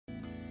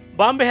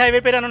Bombay highway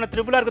పైన ఉన్న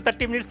త్రిపులార్కు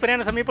 30 minutes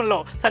ప్రయాణ సమీపంలో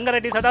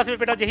సంగారెడ్డి,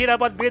 సదాశివపేట,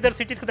 జహీరాబాద్, బీదర్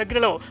సిటీస్కు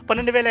దగ్గరలో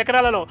 12,000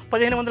 ఎకరాలలో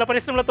 1,500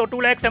 పరిశ్రమలతో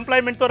 2 lakhs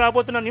ఎంప్లాయ్మెంట్తో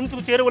రాబోతున్న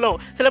నిమ్స్కు చేరువలో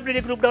సెలబ్రిటీ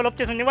గ్రూప్ డెవలప్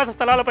చేసిన నివాస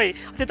స్థలాలపై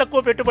అతి తక్కువ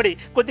పెట్టుబడి,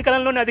 కొద్ది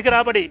కాలంలోనే అధిక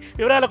రాబడి.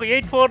 వివరాలకు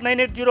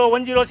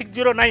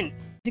 8498010609.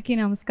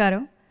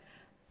 Namaskaram.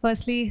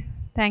 Firstly,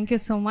 thank you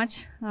so much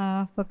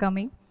for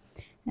coming.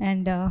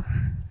 And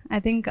I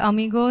think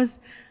Amigos,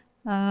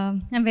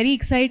 I'm very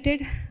excited.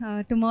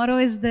 Tomorrow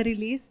is the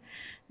release.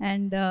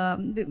 And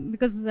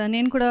because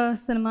నేను కూడా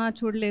సినిమా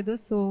చూడలేదు,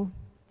 సో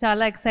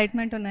చాలా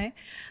ఎక్సైట్మెంట్ ఉన్నాయి.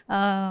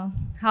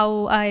 How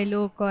I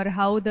look or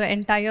how the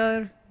entire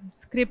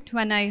script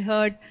when I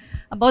heard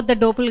about the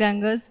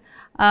doppelgangers,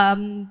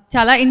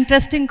 చాలా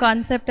interesting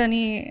concept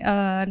అని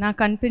నాకు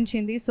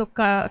అనిపించింది. So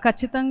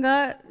ఖచ్చితంగా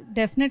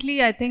definitely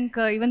I think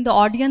even the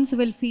audience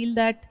will feel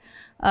that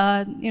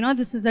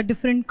this is a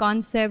different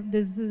concept,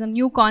 this is a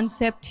new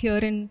concept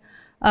here in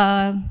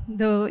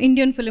the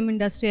Indian film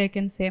industry, I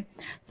can say.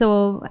 So,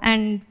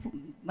 and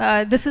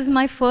this is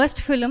my first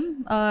film.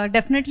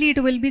 Definitely it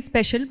will be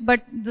special,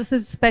 but this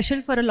is special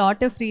for a lot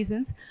of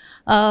reasons.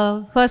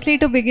 Firstly,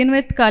 to begin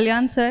with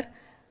Kalyan sir,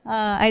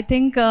 I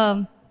think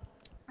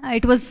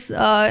it was,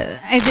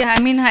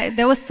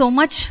 there was so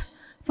much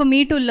for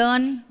me to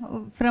learn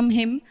from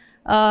him.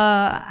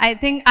 I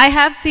think I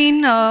have seen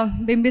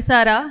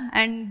Bimbisara,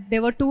 and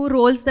there were 2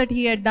 roles that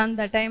he had done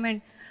that time, and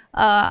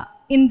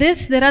in this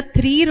there are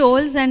 3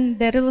 roles, and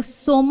there was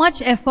so much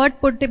effort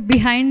put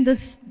behind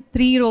this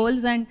 3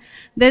 roles, and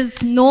there's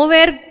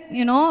nowhere,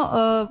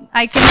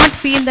 I cannot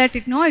feel that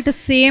it is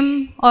same,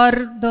 or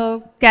the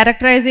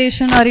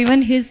characterization or even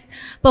his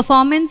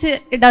performance,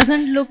 it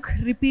doesn't look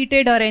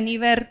repeated or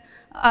anywhere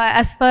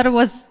as far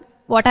was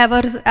whatever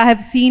I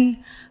have seen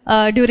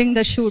during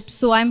the shoot.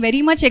 So I'm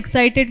very much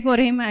excited for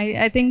him.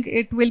 I think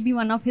it will be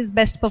one of his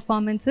best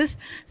performances.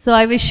 So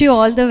I wish you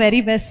all the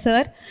very best,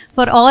 sir,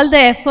 for all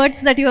the efforts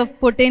that you have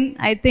put in.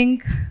 I think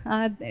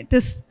it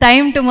is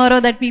time tomorrow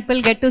that people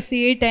get to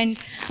see it and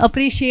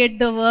appreciate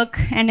the work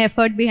and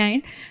effort behind.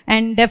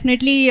 And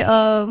definitely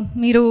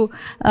Miru,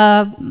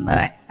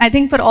 I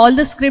think for all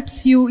the scripts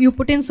you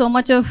put in so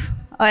much of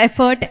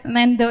effort,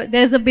 and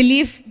there's a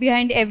belief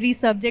behind every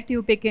subject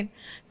you pick in.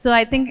 So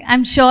I think,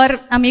 I'm sure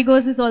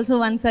Amigos is also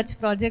one such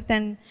project,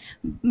 and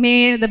may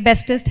the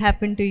bestest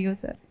happen to you,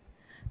 sir.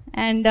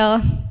 And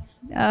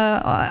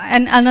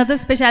another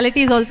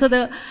speciality is also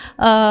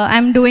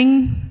I'm doing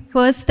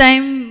first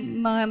time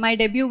my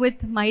debut with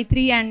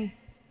Maitri, and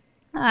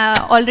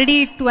already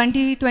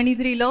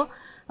 2023 lo,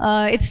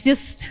 it's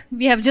just,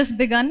 we have just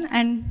begun,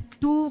 and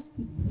 2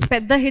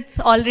 pedda hits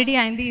already,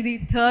 and the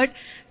 3rd.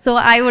 So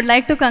I would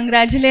like to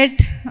congratulate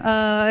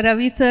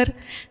Ravi sir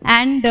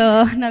and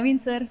Naveen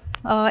sir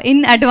in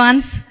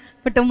advance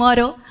for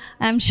tomorrow.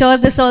 I'm sure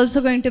this is also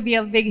going to be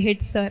a big hit,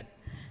 sir.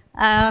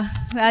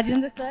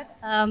 Rajendra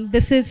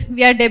sir,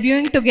 we are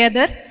debuting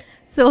together,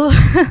 so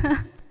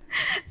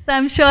so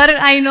I'm sure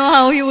I know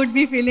how he would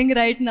be feeling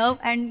right now,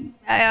 and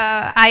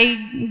I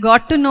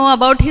got to know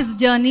about his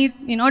journey,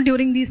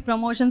 during these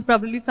promotions,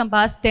 probably from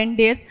past 10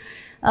 days.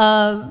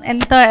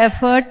 Enta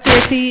effort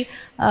chesi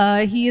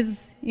he is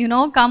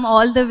come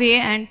all the way,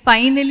 and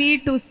finally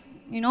to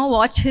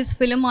watch his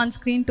film on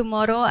screen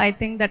tomorrow, I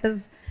think that is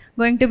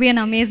going to be an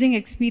amazing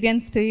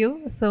experience to you.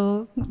 So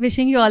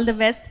wishing you all the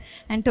best,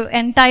 and to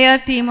entire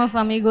team of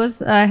Amigos,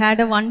 I had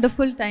a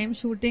wonderful time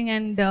shooting,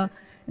 and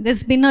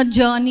there's been a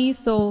journey,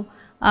 so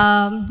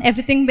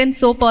everything been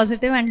so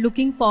positive, and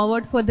looking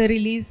forward for the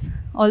release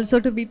also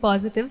to be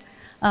positive.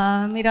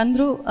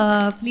 Mirandru,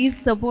 please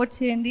support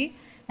cheyandi,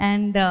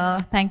 and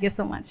thank you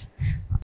so much.